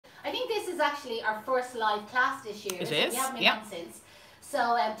actually our first live class this year. It is, We haven't been on since.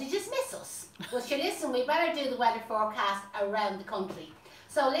 So did you just miss us? Well, sure, listen, we better do the weather forecast around the country.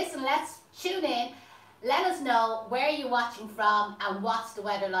 So listen, let's tune in. Let us know where you're watching from and what's the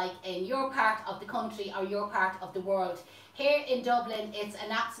weather like in your part of the country or your part of the world. Here in Dublin, it's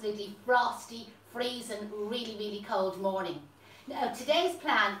an absolutely frosty, freezing, really, really cold morning. Now, today's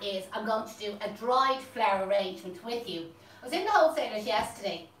plan is I'm going to do a dried flower arrangement with you. I was in the wholesalers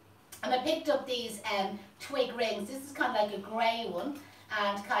yesterday and I picked up these twig rings. This is kind of like a grey one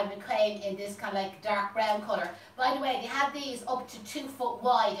and kind of came in this kind of like dark brown colour. By the way, they have these up to 2 foot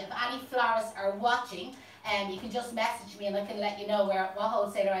wide. If any florists are watching, you can just message me and I can let you know what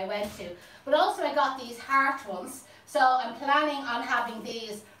wholesaler I went to. But also I got these heart ones. So I'm planning on having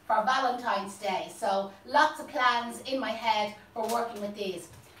these for Valentine's Day. So lots of plans in my head for working with these.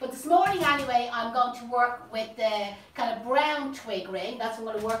 But this morning anyway, I'm going to work with the kind of brown twig ring. That's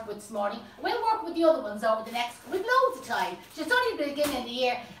what I'm going to work with this morning. We'll work with the other ones over the next, with loads of time. Just only the beginning of the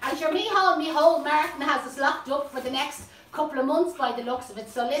year. And sure, me whole Martin has us locked up for the next couple of months by the looks of it.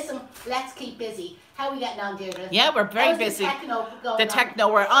 So listen, let's keep busy. How are we getting on, Deirdre? Yeah, we're very busy. The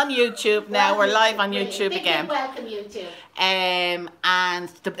techno, we're on YouTube now. We're live on YouTube again. Welcome YouTube. And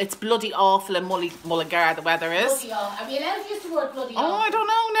it's bloody awful in Mullingar, the weather is. Bloody awful. Are we allowed to use the word bloody awful? Oh, I don't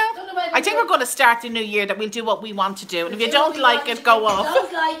know now. I think we're going to start the new year that we'll do what we want to do. And if you don't like it, go off. If you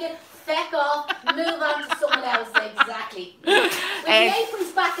don't like it, feck off, move on to someone else. Exactly. With the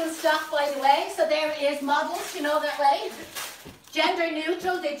aprons back in stock, by the way, so there is models, you know that way. Gender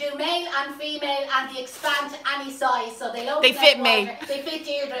neutral, they do male and female and they expand to any size, so they fit me. They fit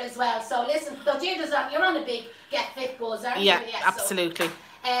Deirdre as well. So listen, so Deirdre's you're on a big get fit buzz, aren't you? Yeah, absolutely. So,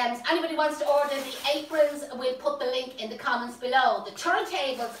 anybody wants to order the aprons, we'll put the link in the comments below. The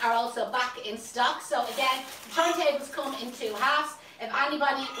turntables are also back in stock. So again, the turntables come in 2 halves. If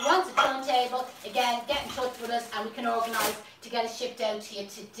anybody wants a turntable, again, get in touch with us and we can organise to get it shipped out to you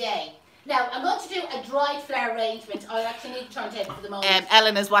today. Now, I'm going to do a dried flower arrangement. I actually need a turntable for the moment.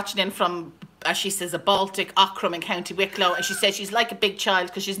 Ellen is watching in from, as she says, a Baltic, Ockram in County Wicklow, and she says she's like a big child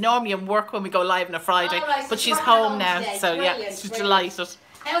because she's normally in work when we go live on a Friday, right, so but she's home now, today. so brilliant, yeah, she's brilliant. delighted.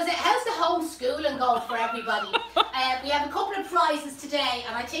 How's the homeschooling going for everybody? We have a couple of prizes today,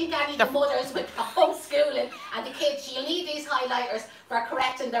 and I think any of the mothers with homeschooling and the kids, you'll need these highlighters for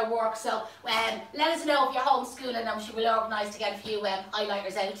correcting their work. So let us know if you're homeschooling and we will organise to get a few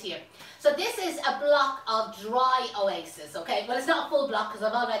highlighters out here. So this is a block of dry oasis, okay? Well, it's not a full block because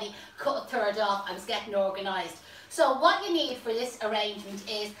I've already cut a third off. I was getting organised. So what you need for this arrangement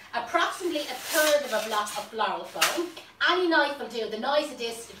is approximately a third of a block of floral foam. Any knife will do. The noise of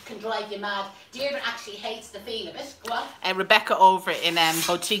this can drive you mad. Deirdre actually hates the feel of it. Go on. Rebecca over in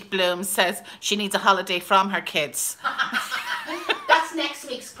Boutique Bloom says she needs a holiday from her kids. That's next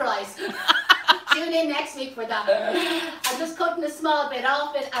week's prize. Tune in next week for that. I'm just cutting a small bit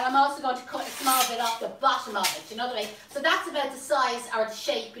off it, and I'm also going to cut a small bit off the bottom of it, you know the way. So that's about the size or the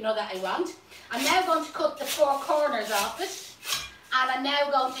shape, you know, that I want. I'm now going to cut the 4 corners off it, and I'm now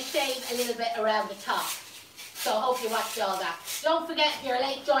going to shave a little bit around the top. So I hope you watched all that. Don't forget, if you're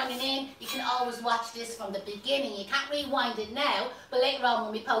late joining in, you can always watch this from the beginning. You can't rewind it now, but later on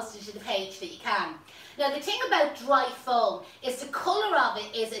when we post it to the page that you can. Now the thing about dry foam is the colour of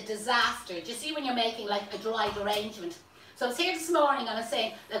it is a disaster. Do you see when you're making like a dried arrangement? So I was here this morning and I was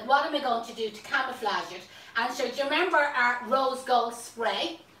saying, like, what am I going to do to camouflage it? And so do you remember our rose gold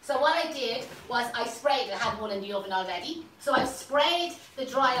spray? So what I did was I sprayed it. I had one in the oven already. So I sprayed the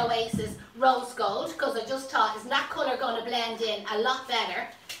Dry Oasis rose gold because I just thought, isn't that colour going to blend in a lot better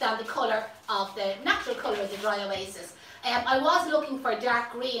than the colour of the natural colour of the Dry Oasis? I was looking for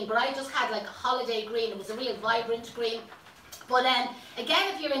dark green, but I just had like a holiday green. It was a real vibrant green. But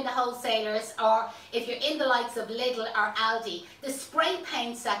again, if you're in the wholesalers or if you're in the likes of Lidl or Aldi, the spray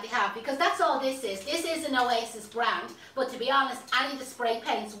paints that they have, because that's all this is an Oasis brand, but to be honest, any of the spray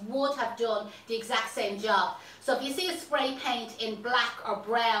paints would have done the exact same job. So if you see a spray paint in black or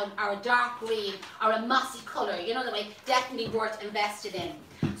brown or a dark green or a mossy colour, you know the way, definitely worth invested in.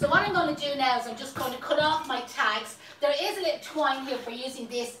 So what I'm going to do now is I'm just going to cut off my tags. There is a little twine here for using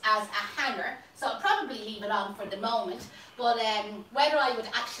this as a hanger, so I'll probably leave it on for the moment. But whether I would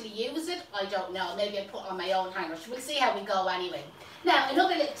actually use it, I don't know. Maybe I'll put on my own hanger. So we'll see how we go anyway. Now,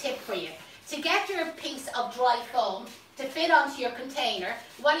 another little tip for you. To get your piece of dry foam to fit onto your container,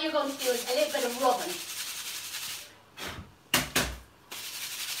 what you're going to do is a little bit of rubbing.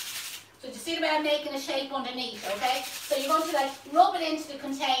 So you see the way I'm making a shape underneath, okay? So you're going to like rub it into the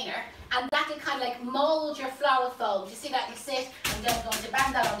container, and that can kind of like mould your floral foam. You see that? You sit, and then I'm going to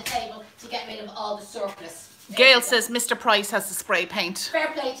bang that on the table to get rid of all the surplus. Gail says Mr. Price has the spray paint.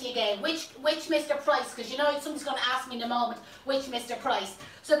 Fair play to you, Gail. Which Mr. Price? Because you know somebody's going to ask me in a moment which Mr. Price.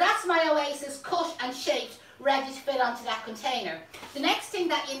 So that's my Oasis cut and shaped, ready to fit onto that container. The next thing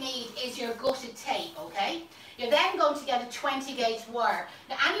that you need is your gutted tape, okay? You're then going to get a 20 gauge wire.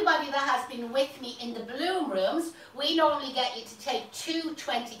 Now anybody that has been with me in the bloom rooms, we normally get you to take two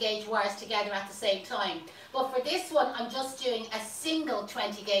 20 gauge wires together at the same time. But for this one, I'm just doing a single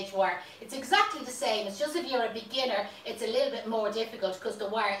 20 gauge wire. It's exactly the same, it's just if you're a beginner, it's a little bit more difficult because the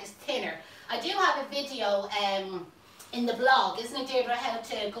wire is thinner. I do have a video in the blog, isn't it, Deirdre, how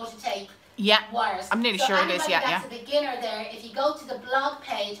to gut tape wires? I'm nearly sure it is, yeah. That's a beginner there, if you go to the blog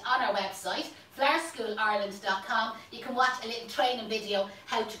page on our website, flowerschoolireland.com, you can watch a little training video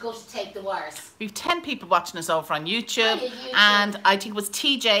how to gut tape the wires. We've 10 people watching us over on YouTube, and I think it was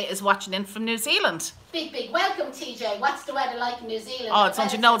TJ is watching in from New Zealand. Big welcome, TJ. What's the weather like in New Zealand? Oh,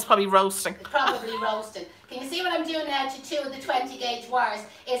 don't you know it's probably roasting. It's probably roasting. Can you see what I'm doing now to two of the 20 gauge wires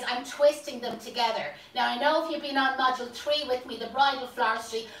is I'm twisting them together. Now I know if you've been on module 3 with me, the bridal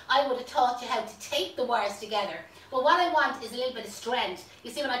floristry, I would have taught you how to tape the wires together. But what I want is a little bit of strength.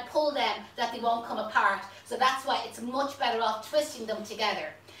 You see when I pull them that they won't come apart. So that's why it's much better off twisting them together.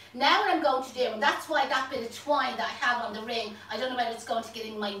 Now what I'm going to do, and that's why that bit of twine that I have on the ring, I don't know whether it's going to get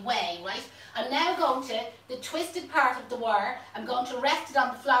in my way, right? I'm now going to, the twisted part of the wire, I'm going to rest it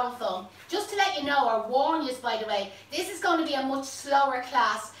on the flower foam. Just to let you know, or warn you by the way, this is going to be a much slower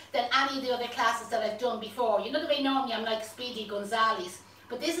class than any of the other classes that I've done before. You know the way normally I'm like Speedy Gonzales.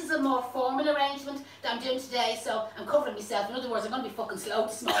 But this is a more formal arrangement that I'm doing today, so I'm covering myself. In other words, I'm going to be fucking slow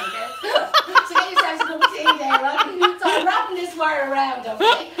this morning, okay? So get yourselves a cup of tea there, right? So I'm wrapping this wire around,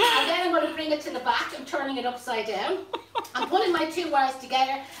 okay? And then I'm going to bring it to the back. I'm turning it upside down. I'm putting my two wires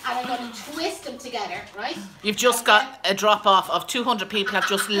together, and I'm going to twist them together, right? You've just got a drop-off of 200 people have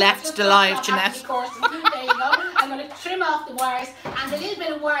just left the live, Jeanette. There you go. I'm going to trim off the wires, and the little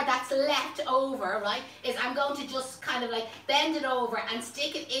bit of wire that's left over, right, is I'm going to just kind of like bend it over and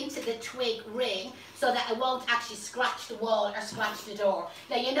stick it into the twig ring so that it won't actually scratch the wall or scratch the door.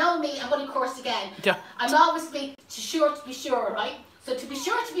 Now you know me, I'm going to course again. Yeah. I'm always sure to be sure, right? So to be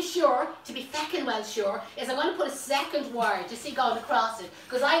sure, to be feckin' well sure, is I'm going to put a second wire, you see, going across it,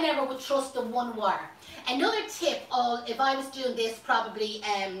 because I never would trust the one wire. Another tip, if I was doing this probably,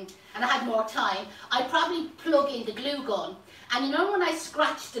 and I had more time, I'd probably plug in the glue gun. And you know when I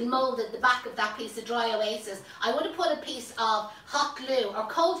scratched and moulded the back of that piece of dry Oasis, I would have put a piece of hot glue, or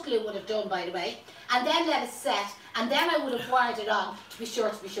cold glue would have done by the way, and then let it set, and then I would have wired it on to be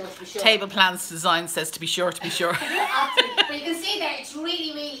sure. Table plans design says to be sure. Absolutely. But you can see there, it's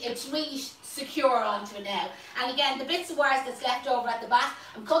really secure onto it now. And again, the bits of wires that's left over at the back,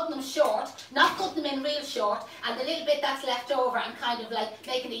 I'm cutting them short, not cutting them in real short, and the little bit that's left over, I'm kind of like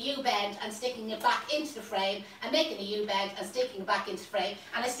making a U-bend and sticking it back into the frame, and making a U-bend and sticking it back into the frame.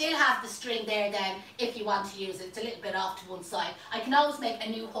 And I still have the string there then, if you want to use it. It's a little bit off to one side. I can always make a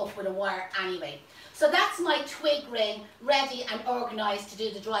new hook with a wire anyway. So that's my twig ring, ready and organised to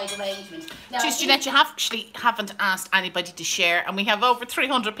do the dried arrangement. Now, Jeanette, you haven't asked anybody to share, and we have over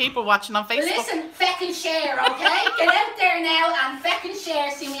 300 people watching on Facebook. Well, listen, feckin' share, okay? Get out there now and feckin'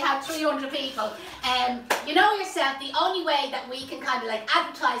 share, see we have 300 people. You know yourself, the only way that we can kind of like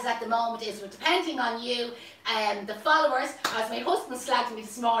advertise at the moment is we're depending on you, the followers. As my husband slagged me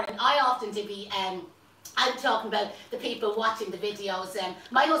this morning, I often do be... I'm talking about the people watching the videos.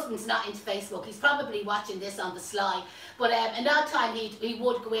 My husband's not into Facebook. He's probably watching this on the sly. But another time he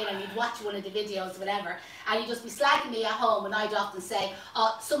would go in and he'd watch one of the videos, whatever, and he'd just be slagging me at home, and I'd often say,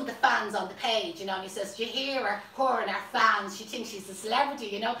 oh, some of the fans on the page, you know, and he says, do you hear her and her fans? She thinks she's a celebrity,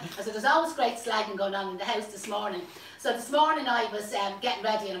 you know. I said, there's always great slagging going on in the house this morning. So this morning I was getting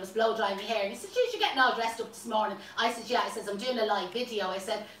ready and I was blow drying my hair, and he said, geez, you're getting all dressed up this morning. I said, yeah. I said, I'm doing a live video. I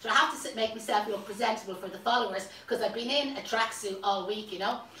said, so I have to make myself look presentable for the followers because I've been in a tracksuit all week, you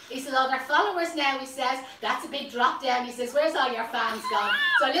know. He said, oh, they're followers now, he says. That's a big drop down. He says, where's all your fans gone?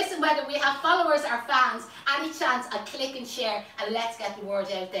 So listen, whether we have followers or fans, any chance I'll click and share and let's get the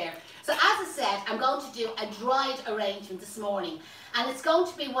word out there. So as I said, I'm going to do a dried arrangement this morning. And it's going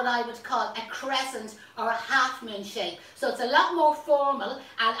to be what I would call a crescent or a half moon shape. So it's a lot more formal, and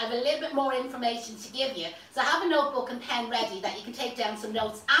I have a little bit more information to give you. So have a notebook and pen ready that you can take down some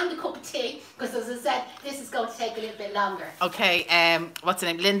notes and a cup of tea, because as I said, this is going to take a little bit longer. Okay, what's the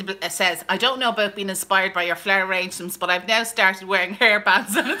name? Linda says, I don't know about being inspired by your flower arrangements, but I've now started wearing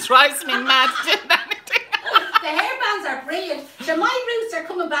hairbands and it drives me mad to do anything. The hairbands are brilliant. So my roots are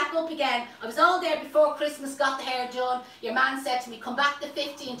coming back up again. I was all there before Christmas, got the hair done. Your man said to me, come back the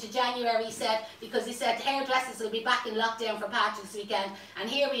 15th of January, he said, because he said the hairdressers will be back in lockdown for Patrick's weekend. And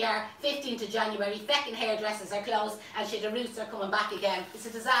here we are, 15th of January, feckin' hairdressers are closed, and the roots are coming back again. It's a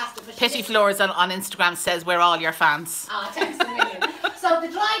disaster. Petty Floors on Instagram says we're all your fans. Thanks a million. So the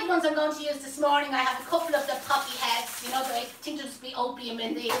dried ones I'm going to use this morning, I have a couple of the poppy heads, you know, I think there'll just be opium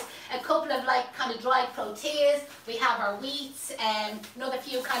in these. A couple of like kind of dried proteas. We have our wheats, another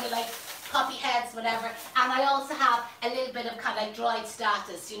few kind of like poppy heads, whatever. And I also have a little bit of kind of like dried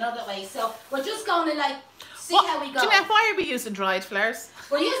status, you know that way. So we're just going to like see how we go. Jeanette, why are we using dried flowers?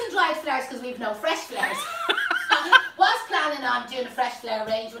 We're using dried flowers because we've no fresh flowers. Was planning on doing a fresh flower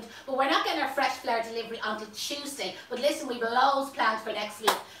arrangement, but we're not getting our fresh flower delivery until Tuesday. But listen, we've loads planned for next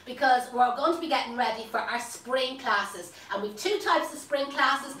week because we're going to be getting ready for our spring classes. And we've 2 types of spring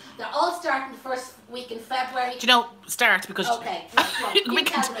classes. They're all starting the first week in February. Do you know, start because okay,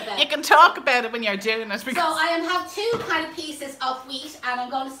 you can talk about it when you're doing it. So I have 2 kind of pieces of wheat, and I'm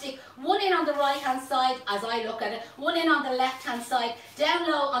going to stick one in on the right hand side as I look at it, one in on the left hand side, down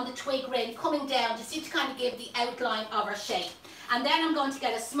low on the twig ring, coming down just to kind of give the outline of our shape. And then I'm going to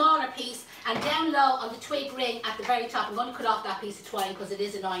get a smaller piece and down low on the twig ring at the very top. I'm going to cut off that piece of twine because it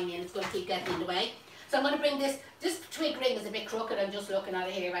is annoying me and it's going to keep getting in the way. So I'm going to bring this twig ring is a bit crooked, I'm just looking at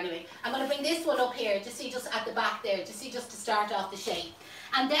it here anyway. I'm going to bring this one up here, just at the back there, just to start off the shape.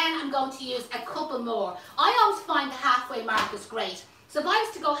 And then I'm going to use a couple more. I always find the halfway mark is great. So if I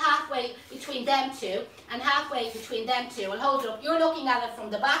was to go halfway between them 2 and halfway between them 2, I'll hold it up. You're looking at it from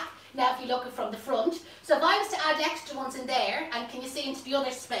the back. Now if you're looking from the front. So if I was to add extra ones in there, and can you see into the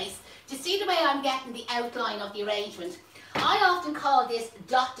other space, do you see the way I'm getting the outline of the arrangement? I often call this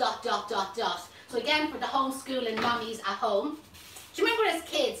dot, dot, dot, dot, dot. So again, for the homeschooling mummies at home, do you remember as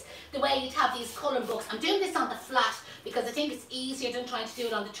kids, the way you'd have these colouring books? I'm doing this on the flat because I think it's easier than trying to do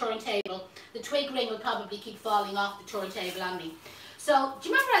it on the turntable. The twig ring will probably keep falling off the turntable on me. So do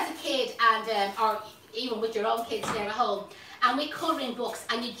you remember as a kid, and or even with your own kids there at home, and with colouring books,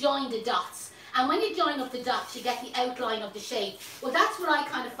 and you join the dots, and when you join up the dots you get the outline of the shape. Well, that's what I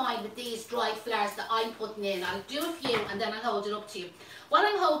kind of find with these dried flowers that I'm putting in. I'll do a few and then I'll hold it up to you. What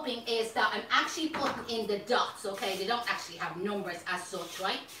I'm hoping is that I'm actually putting in the dots, okay? They don't actually have numbers as such,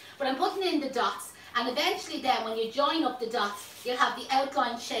 right? But I'm putting in the dots, and eventually then when you join up the dots you'll have the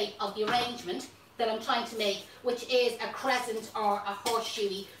outline shape of the arrangement that I'm trying to make, which is a crescent or a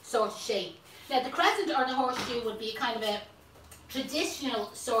horseshoey sort of shape. Now the crescent or the horseshoe would be kind of a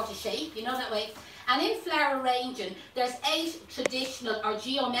traditional sort of shape, you know that way. And in flower arranging, there's 8 traditional or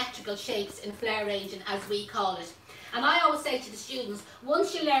geometrical shapes in flower arranging, as we call it. And I always say to the students,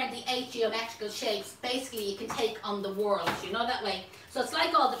 once you learn the 8 geometrical shapes, basically you can take on the world, you know that way. So it's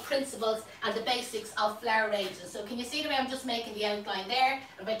like all the principles and the basics of flower arranging. So can you see the way I'm just making the outline there?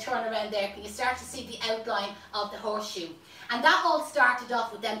 And if I turn around there, can you start to see the outline of the horseshoe? And that all started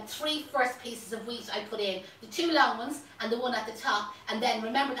off with them 3 first pieces of wheat I put in. The 2 long ones and the one at the top. And then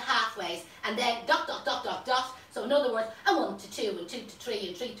remember the halfways. And then dot, dot, dot, dot, dot. So in other words, a 1 to 2 and 2 to 3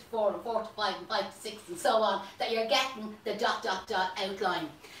 and 3 to 4 and 4 to 5 and 5 to 6 and so on. That you're getting the dot, dot, dot outline.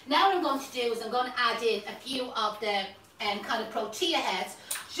 Now what I'm going to do is I'm going to add in a few of the kind of protea heads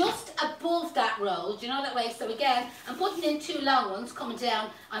just above that row. Do you know that way? So again, I'm putting in 2 long ones coming down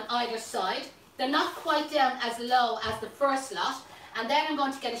on either side. They're not quite down as low as the first lot. And then I'm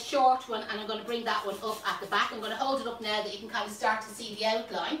going to get a short one and I'm going to bring that one up at the back. I'm going to hold it up now that you can kind of start to see the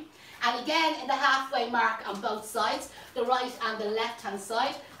outline. And again, in the halfway mark on both sides, the right and the left hand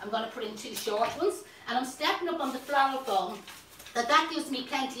side, I'm going to put in 2 short ones. And I'm stepping up on the floral foam. That gives me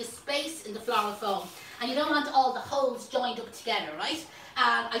plenty of space in the floral foam. And you don't want all the holes joined up together, right?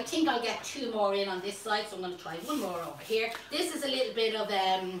 And I think I'll get 2 more in on this side, so I'm going to try 1 more over here. This is a little bit of,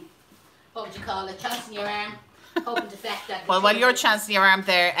 what would you call it, chancing your arm. Hoping to affect that. Well, while you're chancing your arm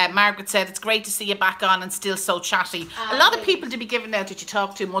there, Margaret said it's great to see you back on and still so chatty. A lot of people to be giving out that you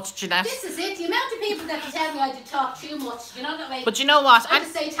talk too much, Janette. This is it. The amount of people that can tell me I did talk too much. You know that way. But you know what? I have to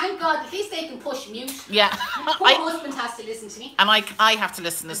say, thank God, at least they can push mute. Yeah. My husband has to listen to me. And I have to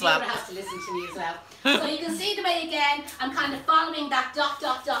listen as well. The other has to listen to me as well. So you can see the way again, I'm kind of following that dot,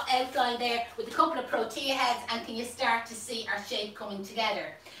 dot, dot outline there with a couple of protea heads, and can you start to see our shape coming together?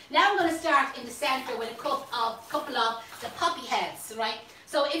 Now I'm going to start in the centre with a couple of the poppy heads, right?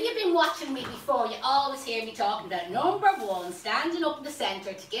 So if you've been watching me before, you always hear me talking about number 1, standing up in the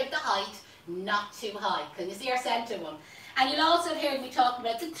centre to give the height, not too high. Can you see our centre one? And you'll also hear me talking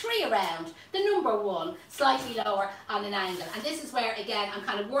about the 3 around, the number 1, slightly lower on an angle. And this is where, again, I'm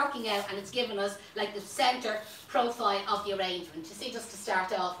kind of working out, and it's given us like the centre profile of the arrangement, you see, just to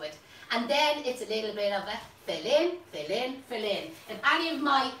start off with. And then it's a little bit of a fill in, fill in, fill in. If any of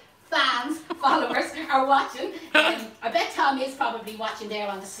my fans, followers are watching, I bet Tom is probably watching there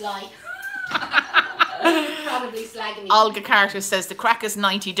on the sly. Probably slagging me. Olga Carter says the crack is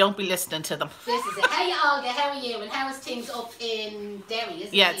 90, don't be listening to them. This is it. Hey Olga, how are you? And how is things up in Derry, isn't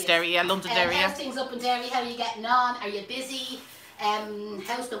it? Yeah, it's Derry, yeah, London, Derry, yeah. How's things up in Derry? How are you getting on? Are you busy?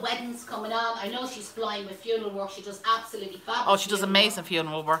 How's the weddings coming on? I know she's flying with funeral work. She does absolutely fabulous. Oh, she does amazing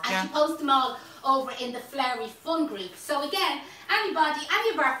funeral work, yeah. And she posts them all over in the Flowery Fun group. So again, anybody,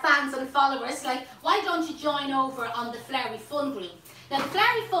 any of our fans and followers, like, why don't you join over on the Flowery Fun group? Now the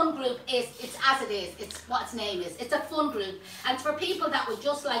Flowery Fun group it's as it is. It's what its name is. It's a fun group, and it's for people that would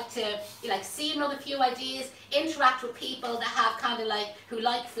just like to see another few ideas, interact with people that have kind of like who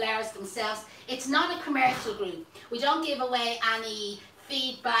like flowers themselves. It's not a commercial group. We don't give away any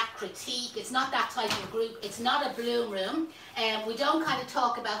feedback, critique. It's not that type of group. It's not a bloom room. We don't kind of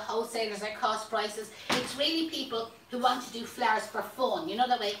talk about wholesalers or cost prices. It's really people who want to do flowers for fun. You know,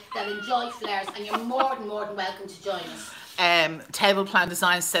 that way, that enjoy flowers, and you're more than welcome to join us. Table Plan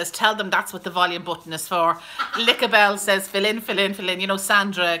Design says, tell them that's what the volume button is for. Lickabell says, fill in, fill in, fill in. You know,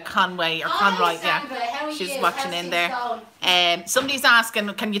 Sandra Conway or Conroy, Sandra, yeah. how are She's you? watching How's in things there. going? Somebody's asking,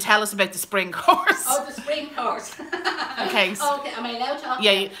 can you tell us about the spring course? Oh, the spring course. Okay. Okay, am I allowed to talk?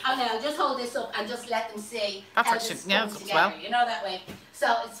 Yeah. I'll just hold this up and just let them see That's how actually, this yeah, comes as together. well. You know, that way.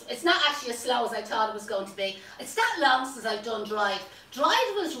 So it's not actually as slow as I thought it was going to be. It's that long since I've done Dried.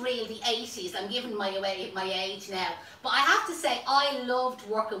 Dried was real the 80s. I'm giving my age now. But I have to say, I loved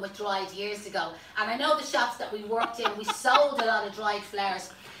working with Dried years ago. And I know the shops that we worked in, we sold a lot of dried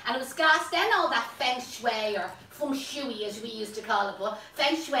flowers. And it was gas, then all that feng shui, or feng shui as we used to call it, but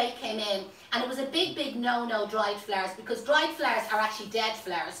feng shui came in. And it was a big no-no dried flowers, because dried flowers are actually dead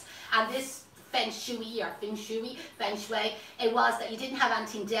flowers. And this feng shui, it was that you didn't have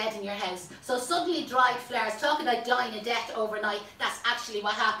anything dead in your house. So suddenly dried flowers, talking about dying a death overnight, that's actually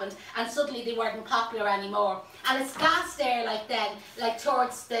what happened. And suddenly they weren't popular anymore. And it's gas there like then, like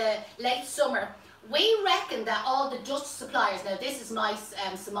towards the late summer. We reckon that all the Dutch suppliers, now this is my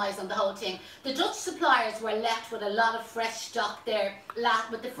surmise on the whole thing, the Dutch suppliers were left with a lot of fresh stock there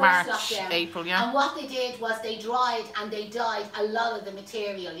with the first lockdown. April, yeah. And what they did was they dried and they dyed a lot of the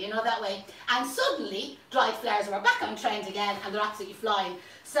material, you know, that way. And suddenly, dried flowers were back on trend again, and they're absolutely flying.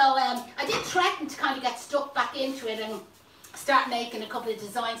 So I did threaten to kind of get stuck back into it and start making a couple of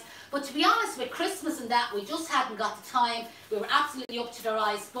designs. But to be honest, with Christmas and that, we just hadn't got the time. We were absolutely up to their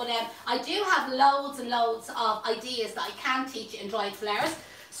eyes. But I do have loads and loads of ideas that I can teach in dried flowers.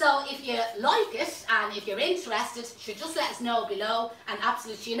 So if you like it and if you're interested, you should just let us know below. And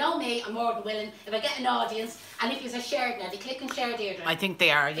absolutely, you know me, I'm more than willing. If I get an audience, and if you're shared now, they click and share, Deirdre. I think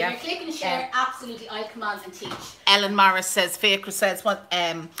they are, yeah. If you're click and share, absolutely, I'll come on and teach. Ellen Morris says, Fiacre says, what,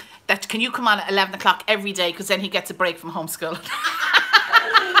 that can you come on at 11 o'clock every day, because then he gets a break from homeschool.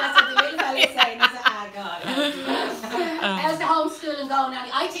 That's what the little fella's saying, is it? Ah, God. How's the homeschooling going,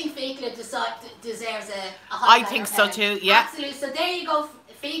 Annie? I think Fiacre deserves a high. I think so too, yeah. Absolutely. So there you go,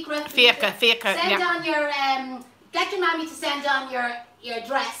 Fiacre. Fiacre, Send yeah. on your, get your mammy to send on your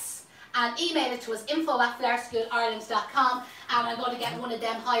address and email it to us, info@flowerschoolisland.com, and I'm going to get one of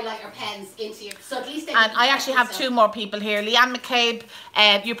them highlighter pens into you. So at least they And I actually have two more people here. Leanne McCabe,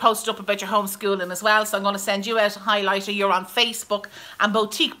 you posted up about your homeschooling as well, so I'm going to send you out a highlighter. You're on Facebook. And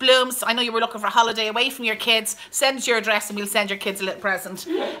Boutique Blooms, I know you were looking for a holiday away from your kids. Send us your address and we'll send your kids a little present.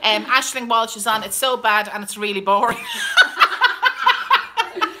 Aisling Walsh is on. It's so bad and it's really boring.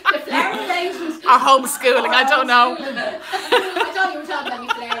 The flower arrangements. Or homeschooling, I don't know. I thought you were talking about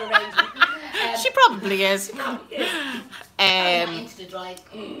your flower arrangement. She probably is. I'm not into the dried.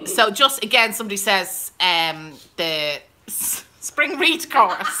 So just again, somebody says the spring wreath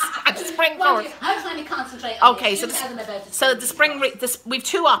course. Spring course. I'm trying to concentrate on Okay, this. so the spring wreath, we've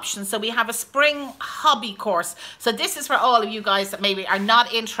two options. So we have a spring hobby course. So this is for all of you guys that maybe are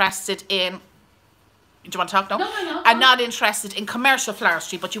not interested in. Do you want to talk now? No. I'm not interested in commercial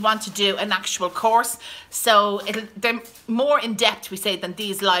floristry, but you want to do an actual course. So they're more in depth, we say, than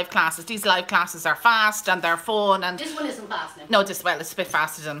these live classes. These live classes are fast and they're fun. And this one isn't fast now. no, it's a bit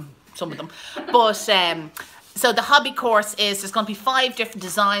faster than some of them. But so the hobby course is, there's going to be 5 different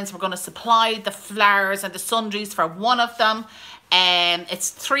designs. We're going to supply the flowers and the sundries for one of them. It's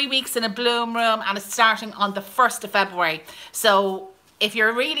 3 weeks in a bloom room, and it's starting on the 1st of February. So if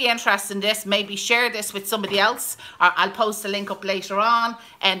you're really interested in this, maybe share this with somebody else, or I'll post a link up later on,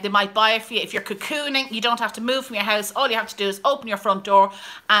 and they might buy it for you. If you're cocooning, you don't have to move from your house. All you have to do is open your front door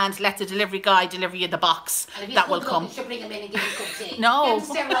and let the delivery guy deliver you the box. That will come. You should bring him in and give him a cup of tea. No,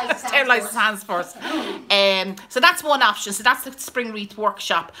 sterilise his hands first. So that's one option. So that's the Spring Wreath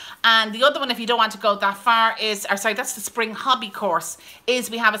workshop. And the other one, if you don't want to go that far, that's the Spring Hobby course, is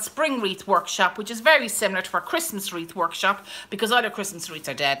we have a Spring Wreath workshop, which is very similar to our Christmas Wreath workshop, because other Christmas wreaths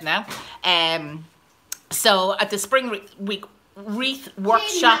are dead now. So at the Spring Wreath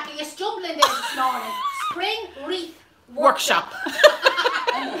workshop... You're stumbling there this morning. Spring Wreath workshop.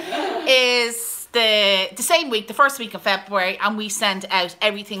 is the same week, the first week of February, and we send out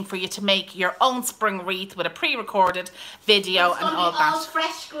everything for you to make your own spring wreath with a pre-recorded video and all that. All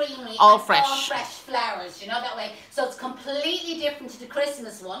fresh greenery, all fresh flowers, you know, that way. So it's completely different to the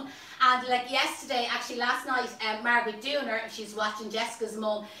Christmas one. And like yesterday, actually last night, Margaret Dooner, she's watching Jessica's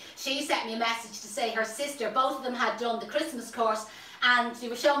mum, she sent me a message to say her sister, both of them had done the Christmas course, and they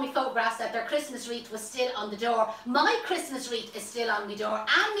were showing me photographs that their Christmas wreath was still on the door. My Christmas wreath is still on my door,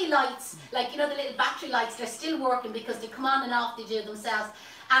 and my lights, like, you know, the little battery lights, they're still working because they come on and off, they do themselves.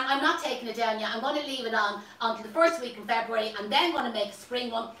 And I'm not taking it down yet. I'm going to leave it on until the first week in February, and then going to make a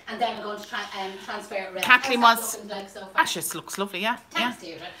spring one, and then we're going to transfer it around. Kathleen wants... Like so far? Actually, it looks lovely, yeah. Thanks,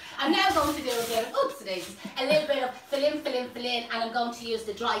 Deirdre. I'm now going to do a little bit of fill in, and I'm going to use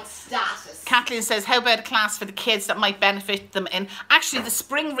the dried status. Kathleen says, how about a class for the kids that might benefit them in... Actually, the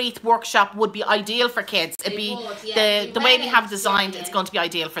Spring Wreath workshop would be ideal for kids. It'd be the way we have designed, it's going to be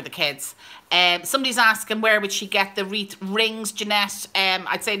ideal for the kids. Somebody's asking, where would she get the wreath rings, Janette?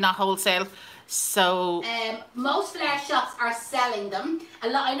 I'd say not wholesale. So most flower shops are selling them.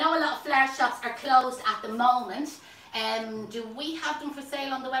 I know a lot of flower shops are closed at the moment. Do we have them for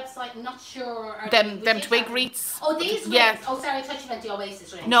sale on the website? I'm not sure. Them twig wreaths. Oh, these rings. Yeah. Oh, sorry, I thought you meant the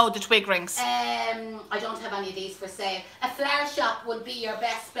Oasis rings. No, the twig rings. I don't have any of these for sale. A flower shop would be your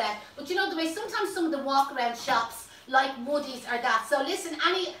best bet. But you know the way sometimes some of the walk around shops, like Woody's or that. So listen,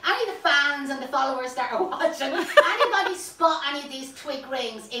 any of the fans and the followers that are watching, anybody spot any of these twig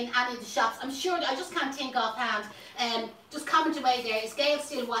rings in any of the shops? I'm sure, I just can't think offhand. Just comment away there. Is Gail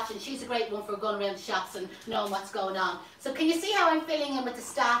still watching? She's a great one for going around the shops and knowing what's going on. So can you see how I'm filling in with the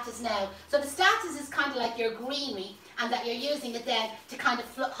status now? So the status is kind of like your greenery, and that you're using it then to kind of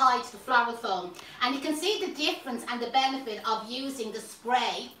hide the floral foam. And you can see the difference and the benefit of using the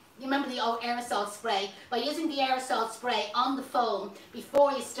spray. You remember the old aerosol spray? By using the aerosol spray on the foam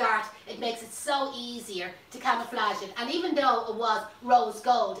before you start, it makes it so easier to camouflage it. And even though it was rose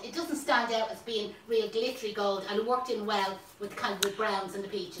gold, it doesn't stand out as being real glittery gold, and it worked in well with kind of the browns and the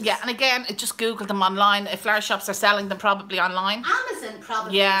peaches. Yeah, and again, just Google them online. If flower shops are selling them, probably online. Amazon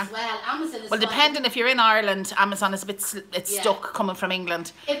probably as well. Amazon is depending if you're in Ireland, Amazon is a bit stuck coming from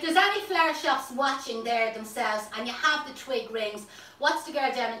England. If there's any flower shops watching there themselves and you have the twig rings, what's the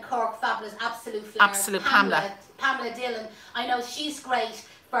girl down in Cork, fabulous, Absolute Flowers? Absolute Pamela. Pamela Dillon. I know she's great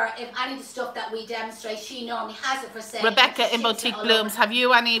for if any of the stuff that we demonstrate, she normally has it for sale. Rebecca in Boutique Blooms, have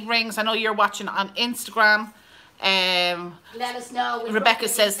you any rings? I know you're watching on Instagram. Let us know. Rebecca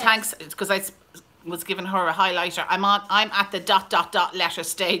says thanks, because I was giving her a highlighter. I'm at the ... letter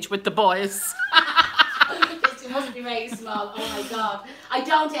stage with the boys. It must be very small. Oh my God. I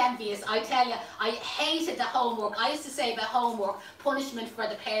don't envy us. I tell you, I hated the homework. I used to say about homework, punishment for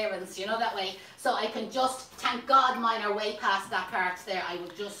the parents, you know, that way. So I can just, thank God mine are way past that part there. I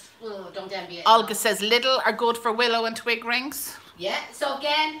would just, don't envy it. Olga says Lidl are good for willow and twig rings. Yeah, so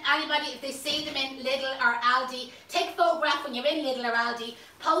again, anybody, if they see them in Lidl or Aldi, take a photograph when you're in Lidl or Aldi,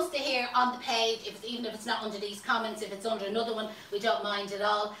 post it here on the page, even if it's not under these comments, if it's under another one, we don't mind at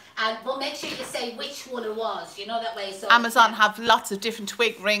all. But make sure you say which one it was, you know, that way. So Amazon have lots of different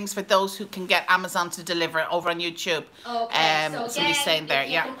twig rings for those who can get Amazon to deliver over on YouTube. Okay, so again, saying there,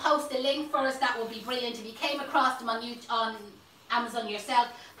 if you can post a link for us, that would be brilliant. If you came across them on Amazon yourself,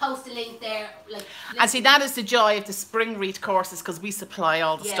 post a link there. And see, that is the joy of the Spring Wreath courses, because we supply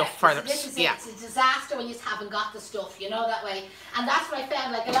all the stuff for them. It's a disaster when you haven't got the stuff, you know, that way. And that's what I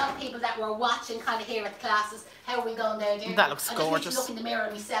found, like a lot of people that were watching kind of here at the classes. How are we going there, dear? That looks gorgeous. I just need to look in the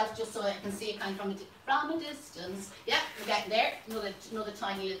mirror myself just so I can see it kind of from a distance. Yeah, we're getting there. Another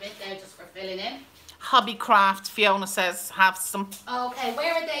tiny little bit there just for filling in. Hobbycraft, Fiona says, have some. Okay,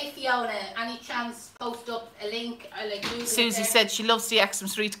 where are they, Fiona? Any chance post up a link? Susie said she loves the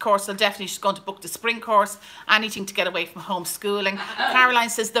Xmas Wreath course, so definitely she's going to book the spring course. Anything to get away from homeschooling.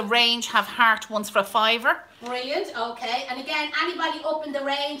 Caroline says the range have heart ones for a £5. Brilliant, okay. And again, anybody up in the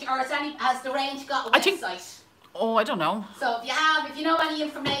range, or has the range got a website? Oh, I don't know. So if you know any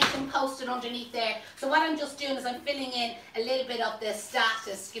information, post it underneath there. So what I'm just doing is I'm filling in a little bit of the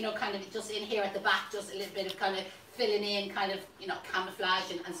status, you know, kind of just in here at the back, just a little bit of kind of filling in, kind of, you know,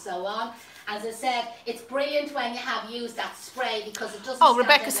 camouflage and so on. As I said, it's brilliant when you have used that spray because it doesn't. Oh,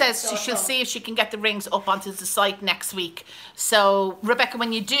 Rebecca says she'll see if she can get the rings up onto the site next week. So, Rebecca,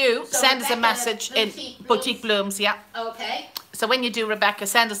 when you do, send us a message in Boutique Blooms, yeah. Okay. So when you do, Rebecca,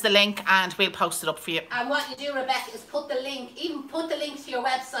 send us the link and we'll post it up for you. And what you do, Rebecca, is put the link to your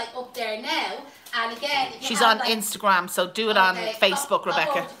website up there now. And again, if you she's on Instagram, so do it on Facebook,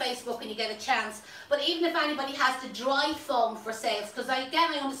 Rebecca. Go to Facebook when you get a chance. But even if anybody has the dried foam for sales, because I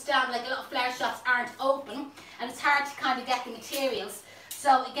understand like a lot of flower shops aren't open and it's hard to kind of get the materials.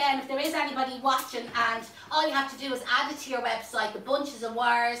 So again, if there is anybody watching and all you have to do is add it to your website, the bunches of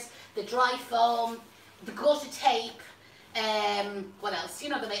wires, the dry foam, the gutted tape, what else, you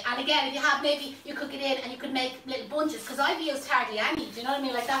know, and again, if you have, maybe you could get in and you could make little bunches, because I've used hardly any, do you know what I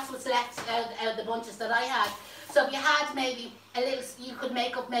mean, like that's what's left out of the bunches that I had. So if you had maybe a little, you could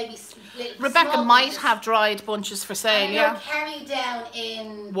make up maybe little Rebecca might have dried bunches for sale, yeah. Carry down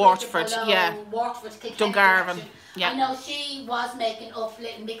in Waterford, yeah. Waterford, Dungarvan, yeah. I know she was making up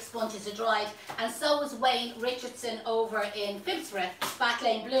little mixed bunches of dried, and so was Wayne Richardson over in Phibsborough, Back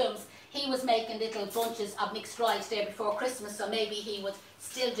Lane Blooms. He was making little bunches of mixed dried there before Christmas, so maybe he would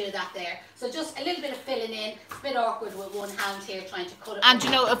still do that there. So just a little bit of filling in. It's a bit awkward with one hand here trying to cut it. And you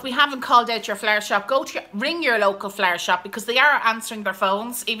know, if we haven't called out your flower shop, ring your local flower shop, because they are answering their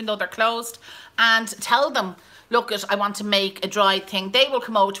phones even though they're closed, and tell them, look, I want to make a dried thing. They will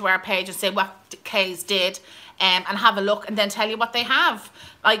come over to our page and say what Kay's did, and have a look and then tell you what they have.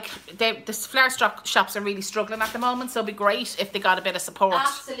 Like, the flower shops are really struggling at the moment, so it'd be great if they got a bit of support.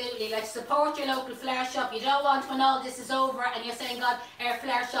 Absolutely, like support your local flower shop. You don't want, when all this is over and you're saying, God, our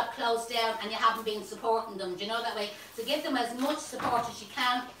flower shop closed down, and you haven't been supporting them. Do you know that way? So give them as much support as you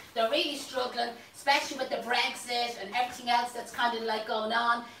can. They're really struggling, especially with the Brexit and everything else that's kind of like going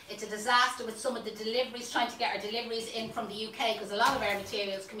on. It's a disaster with some of the deliveries, trying to get our deliveries in from the UK, because a lot of our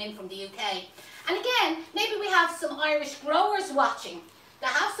materials come in from the UK. And again, maybe we have some Irish growers watching. They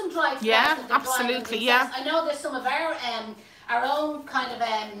have some dried flowers. Yeah, absolutely, yeah. I know there's some of our own kind of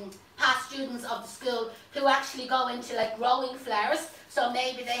past students of the school who actually go into like growing flowers. So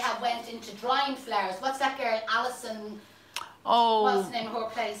maybe they have went into drying flowers. What's that girl, Alison? Oh, what's the name of her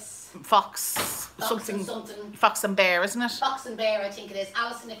place? Fox and Bear, isn't it? Fox and Bear, I think it is.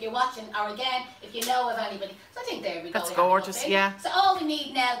 Alison, if you're watching, or again, if you know of anybody. So I think there we go. That's gorgeous, yeah. So all we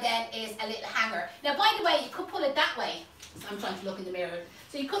need now then is a little hanger. Now, by the way, you could put it that way. I'm trying to look in the mirror.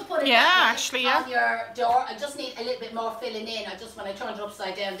 So you could put it on your door. I just need a little bit more filling in. When I turned it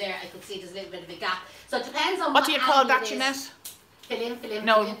upside down there, I could see there's a little bit of a gap. So it depends on what do you call that, Janette? Fill in.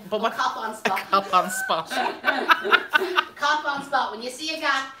 No, but what? Cop on spot. Cop on spot. Cop on spot. When you see a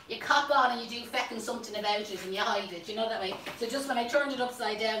gap, you cop on and you do fecking something about it and you hide it. You know that way. So just when I turned it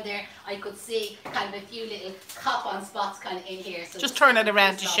upside down there, I could see kind of a few little cop on spots kind of in here. So just turn it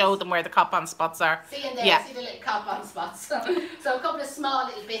around to show them where the cop on spots are. See in there, see the little cop on spots. So a couple of small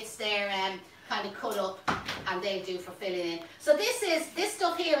little bits there, kind of cut up, and they'll do for filling in. So this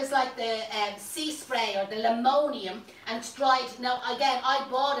stuff here is like the sea spray or the lemonium, and it's dried. Now again, I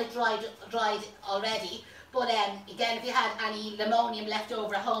bought it dried already, but again, if you had any lemonium left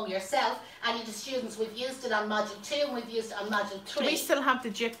over at home yourself, any of the students, we've used it on module 2 and we've used it on module 3. Do we still have the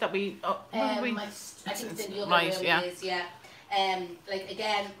jig that we? I think it's in the other room. It is, yeah. Like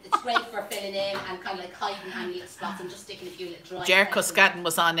again, it's great for filling in and kind of like hiding any little spots and just sticking a few little dry. Jer Cuscadden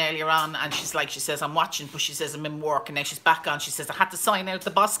was on earlier on, and she says, I'm watching, but she says I'm in work, and now she's back on. She says, I had to sign out,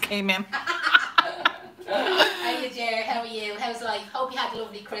 the boss came in. Hi Jer, how are you? How's life? Hope you had a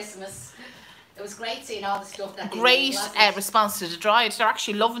lovely Christmas. It was great seeing all the stuff that great response to the dried. They're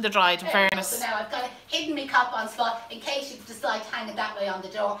actually loving the dried, in fairness. So now I've kind of hidden my cop on spot in case you decide to hang it that way on the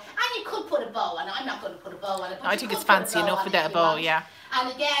door. And you could put a bow on it. I'm not going to put a bow on it. But I think it's fancy enough without a bow, yeah. And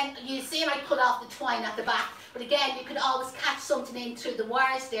again, you see I cut off the twine at the back. But again, you could always catch something in through the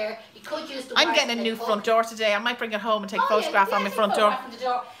wires there. You could use the wires. I'm getting a new front door today. I might bring it home and take a photograph on my front door.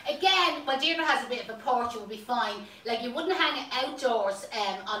 Again, well, Deirdre has a bit of a porch, it would be fine. Like, you wouldn't hang it outdoors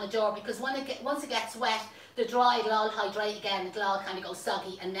on the door, because once it gets wet, the dry will all hydrate again. It'll all kind of go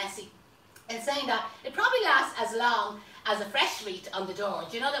soggy and messy. And saying that, it probably lasts as long as a fresh wreath on the door.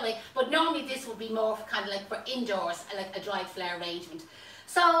 Do you know that way? But normally this would be more kind of like for indoors, like a dried flower arrangement.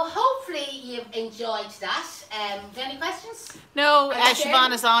 So hopefully you've enjoyed that. Any questions? No,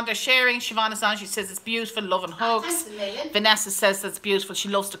 Siobhan is on. They're sharing. Siobhan is on. She says it's beautiful. Love and hugs. Thanks a million. Vanessa says that's beautiful. She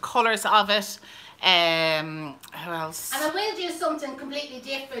loves the colours of it. Who else? And I will do something completely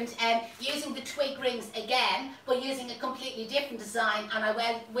different, using the twig rings again, but using a completely different design, and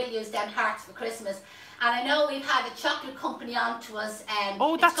I will use them hearts for Christmas. And I know we've had a chocolate company on to us.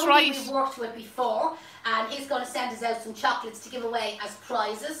 Oh, it's that's somebody right. We've worked with before, and he's going to send us out some chocolates to give away as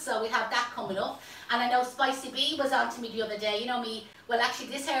prizes. So we have that coming up. And I know Spicy Bee was on to me the other day. You know me. Well, actually,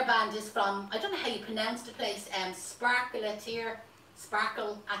 this hairband is from, I don't know how you pronounce the place. Sparkle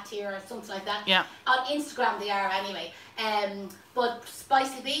at Tier or something like that. Yeah. On Instagram they are anyway. But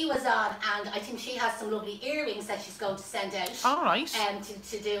Spicy Bee was on, and I think she has some lovely earrings that she's going to send out. All right.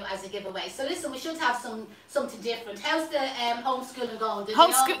 To do as a giveaway. So listen, we should have something different. How's the homeschooling going?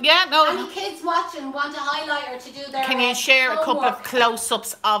 Yeah, no. Any kids watching want a highlighter to do their Can you share a couple of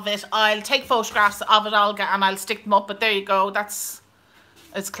close-ups of it? I'll take photographs of it, Olga, and I'll stick them up. But there you go. That's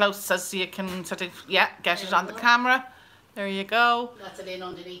as close as you can sort of, get it on the camera. There you go. That's it in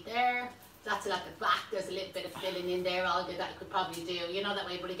underneath there. That's it at the back. There's a little bit of filling in there, Olga, that you could probably do, that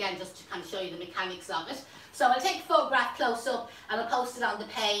way. But again, just to kind of show you the mechanics of it. So I'll take a photograph close up and I'll post it on the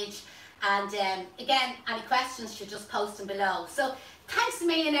page. And again, any questions, you just post them below. So thanks a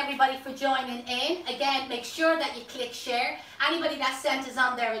million, everybody, for joining in. Again, make sure that you click share. Anybody that sent us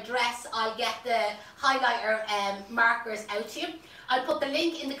on their address, I'll get the highlighter markers out to you. I'll put the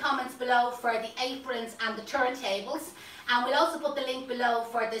link in the comments below for the aprons and the turntables. And we'll also put the link below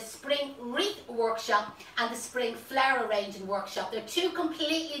for the spring wreath workshop and the spring flower arranging workshop. They're two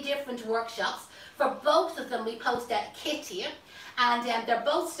completely different workshops. For both of them, we post a kit here. And they're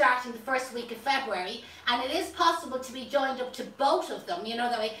both starting the first week of February. And it is possible to be joined up to both of them.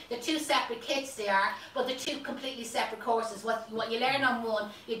 That way, they're two separate kits they are, but they're two completely separate courses. What you learn on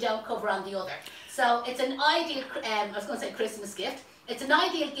one, you don't cover on the other. So it's an ideal, I was going to say Christmas gift. It's an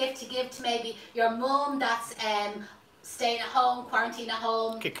ideal gift to give to maybe your mum that's staying at home, quarantine at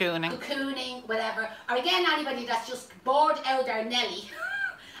home, cocooning, whatever. Or again, anybody that's just bored out their Nelly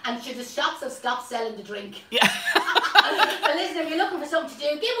and should just stop selling the drink. Yeah. So listen, if you're looking for something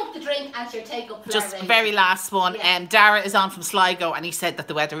to do, give up the drink and sure take up. Just very last one. Yeah. Dara is on from Sligo and he said that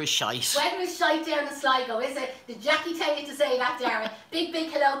the weather is shite. Weather is shite down in Sligo, is it? Did Jackie tell you to say that, Dara? Big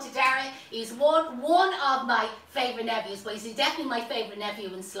hello to Dara. He's one of my favourite nephews, but he's definitely my favourite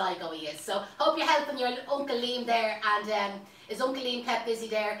nephew in Sligo, he is. So hope you're helping your Uncle Liam there, and his Uncle Liam kept busy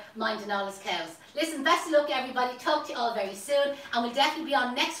there minding all his cows. Listen, best of luck, everybody. Talk to you all very soon, and we'll definitely be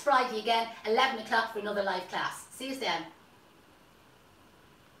on next Friday again, 11 o'clock for another live class. See you then.